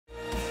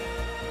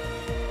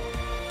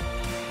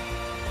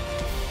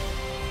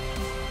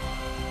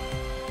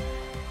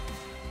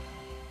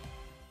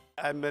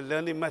I'm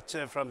learning much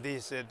from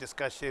these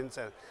discussions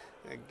and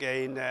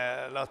gain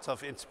lots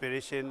of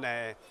inspiration.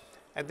 I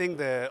think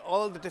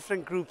all the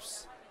different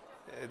groups,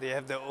 they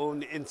have their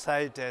own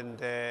insight, and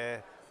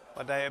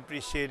what I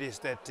appreciate is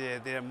that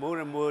they are more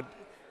and more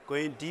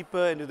going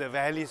deeper into the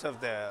values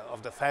of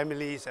the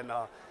families, and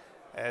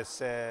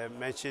as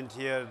mentioned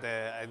here,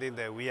 I think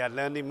that we are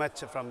learning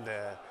much from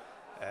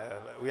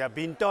we are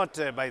being taught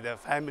by the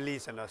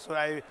families, and so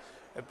I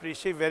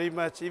appreciate very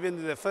much, even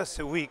in the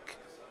first week,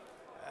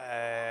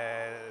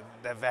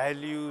 the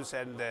values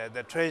and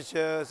the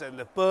treasures and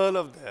the pearl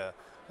of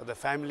the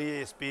family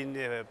is being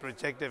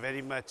projected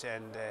very much,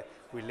 and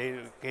we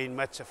gain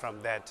much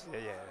from that.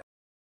 Yeah.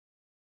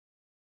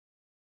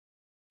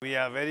 We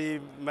are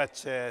very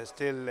much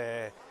still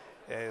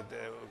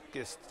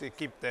to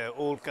keep the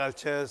old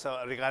cultures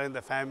regarding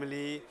the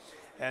family,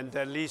 and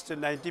at least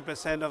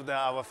 90% of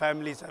our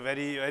families are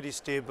very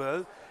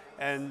stable,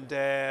 and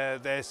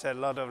there's a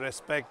lot of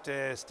respect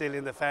still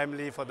in the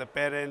family for the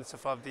parents,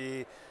 for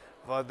the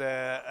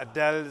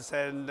adults,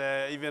 and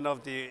even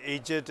of the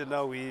aged.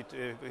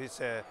 It's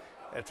a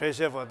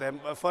treasure for them.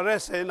 For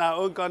us, in our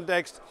own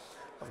context,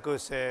 of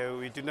course,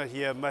 we do not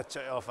hear much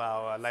of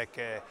our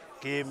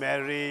gay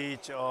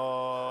marriage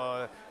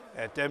or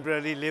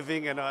temporary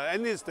living, and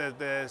it's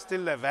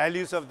still the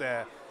values of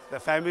the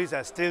families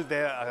are still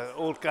there, our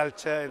old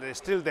culture is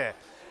still there.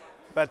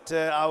 But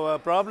our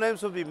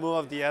problems will be more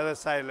of the other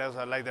side,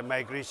 like the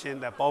migration,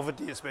 the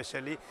poverty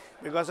especially.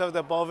 Because of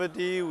the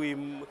poverty, we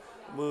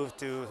moved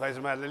to, for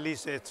example, at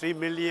least 3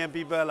 million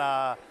people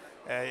are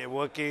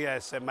working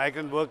as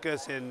migrant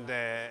workers in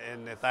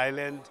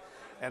Thailand.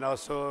 And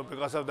also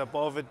because of the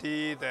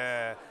poverty,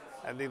 I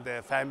think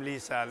the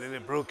families are a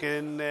little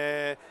broken.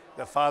 The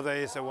father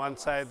is on one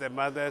side, the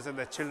mothers and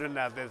the children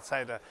are the other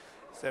side.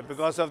 So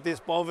because of this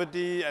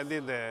poverty, I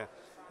think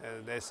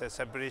there's a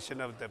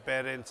separation of the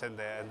parents and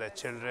the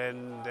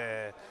children.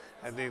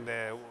 I think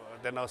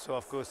then also,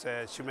 of course,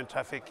 human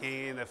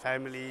trafficking in the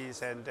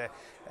families, and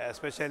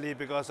especially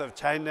because of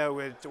China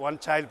with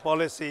one-child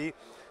policy,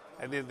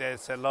 I think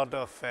there's a lot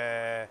of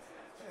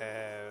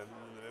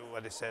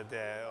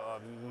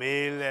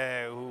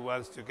male who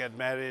wants to get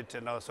married,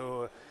 and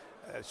also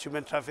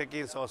human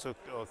trafficking is also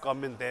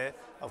common there.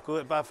 Of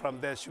course, apart from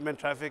the human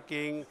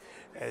trafficking,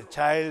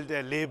 child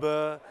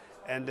labor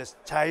and the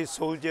child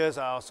soldiers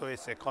are also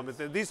common.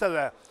 These are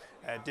the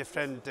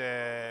different,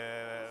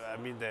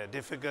 the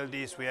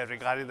difficulties we have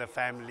regarding the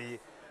family.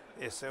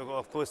 Is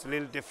of course a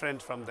little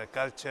different from the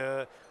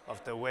culture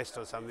of the West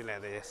or something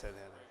like that. Yes.